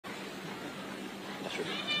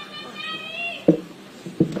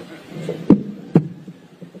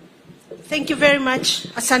Thank you very much.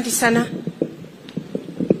 Asante sana.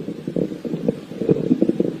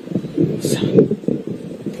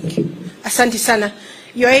 Thank you. Asante sana.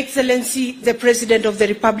 Your Excellency, the President of the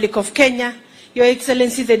Republic of Kenya, Your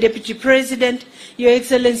Excellency, the Deputy President, Your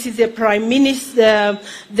Excellency, the Prime Minister,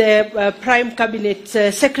 the Prime Cabinet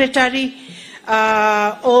Secretary,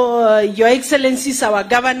 Your Excellencies, our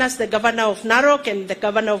governors, the Governor of Narok and the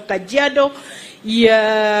Governor of Kajiado,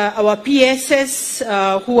 our PSS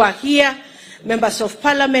who are here, members of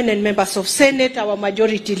Parliament and members of Senate, our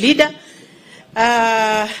Majority Leader,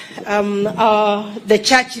 the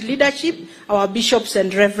church leadership, our bishops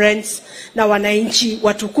and reverends, na wananchi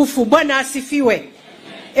watukufu. Bwana asifiwe.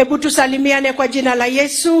 Ebu tusalimiane kwa jina la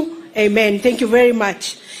Yesu. Amen. Thank you very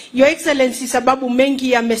much. Your Excellency, sababu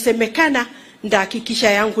mengi yamesemekana, ndahakikisha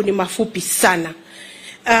yangu ni mafupi sana.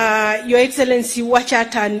 Your Excellency, wacha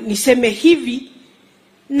hata niseme hivi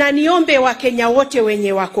na niombe wa Kenya wote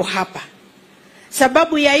wenye wako hapa.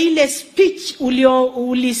 Sababu ya ile speech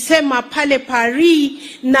ulisema pale Paris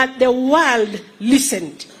na the world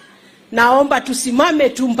listened. Naomba tusimame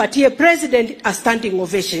tumpatie President a standing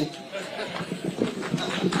ovation.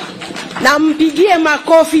 Na mpigie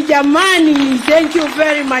makofi jamani. Thank you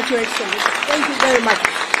very much, Your Excellency. Thank you very much.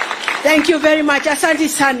 Thank you very much. Asante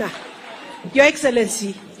sana. Your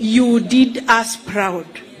Excellency, you did us proud.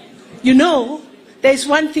 You know, there is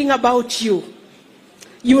one thing about you.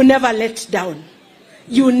 You never let down.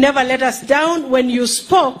 You never let us down. When you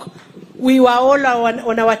spoke, we were all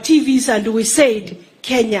on our TVs and we said,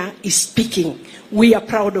 Kenya is speaking. We are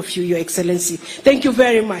proud of you, Your Excellency. Thank you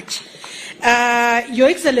very much. Your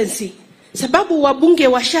Excellency, sababu wabunge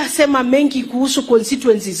washasema mengi kuhusu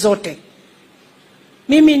constituency zote.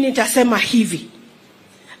 Mimi nitasema hivi.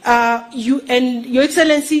 Your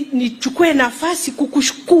Excellency, nichukue nafasi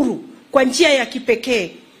kukushukuru kwa njia ya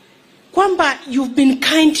kipekee kwamba you've been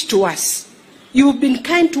kind to us. You've been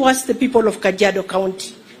kind to us, the people of Kajiado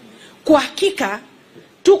County. Kwa hakika,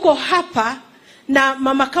 tuko hapa na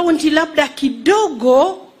Mama County labda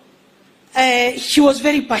kidogo, she was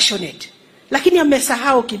very passionate. Lakini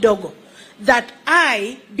amesahau kidogo that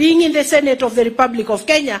I, being in the Senate of the Republic of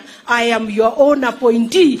Kenya, I am your own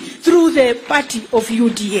appointee through the party of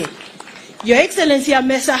UDA. Your Excellency,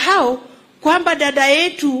 amesahau kwamba dada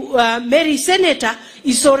yetu Mary Senator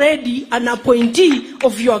is already an appointee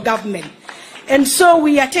of your government. And so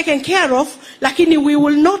we are taken care of, lakini we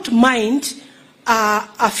will not mind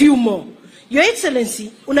a few more. Your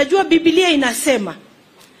Excellency, unajua Biblia inasema,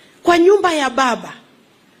 kwa nyumba ya baba,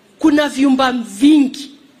 kuna vyumba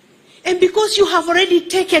vingi. And because you have already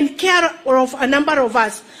taken care of a number of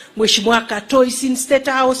us, Mheshimiwa Kato is in State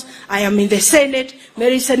House, I am in the Senate,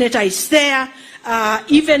 Mary Senator is there,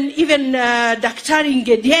 even Daktari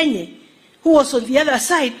Ngedienye, who was on the other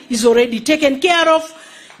side, is already taken care of.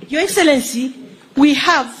 Your Excellency, we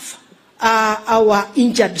have our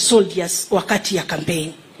injured soldiers wakati ya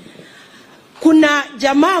campaign. Kuna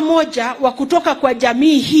jamaa moja wa kutoka kwa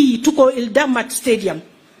jamii hii, tuko Ildamat Stadium.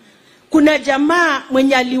 Kuna jamaa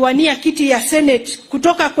mwenye aliwania kiti ya Senate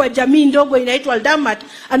kutoka kwa jamii ndogo inaitwa Ildamat,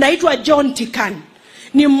 anaitwa John Tikan.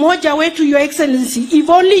 Ni mmoja wetu, Your Excellency. If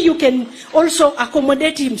only you can also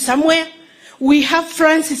accommodate him somewhere. We have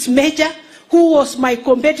Francis Major, who was my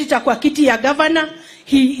competitor kwa kiti ya governor.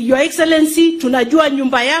 Your Excellency, tunajua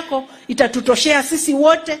nyumba yako itatutoshea sisi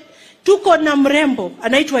wote. Tuko na mrembo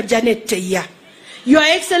anaitwa Janet Teia. Your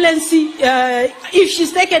Excellency, if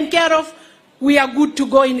she's taken care of, we are good to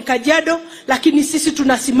go in Kajiado, lakini sisi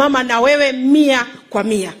tunasimama na wewe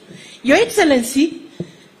 100%. Your Excellency,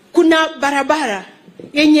 kuna barabara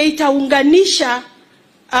yenye itaunganisha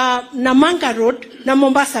Namanga Road na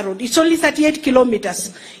Mombasa Road. It's only 38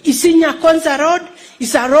 kilometers. Isinya Konza Road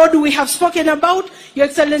is a road we have spoken about. Your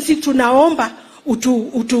Excellency, tunaomba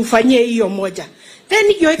utufanyie hiyo moja. Then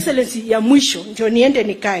Your Excellency, ya mwisho ndio niende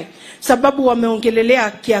nikae, sababu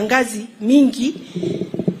wameongelelea kiangazi mingi.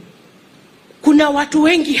 Kuna watu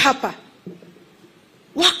wengi hapa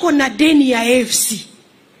wako na deni ya AFC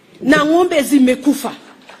na ng'ombe zimekufa.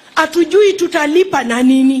 Hatujui tutalipa na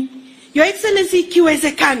nini. Your Excellency,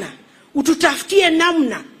 ikiwezekana ututafutie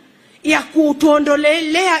namna ya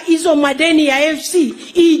kutuondolelea hizo madeni ya AFC,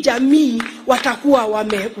 hii jamii watakuwa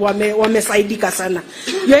wamesaidika sana.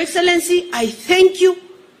 Your Excellency, I thank you.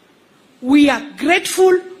 We are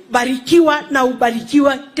grateful. Barikiwa na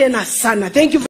ubarikiwa tena sana. Thank you.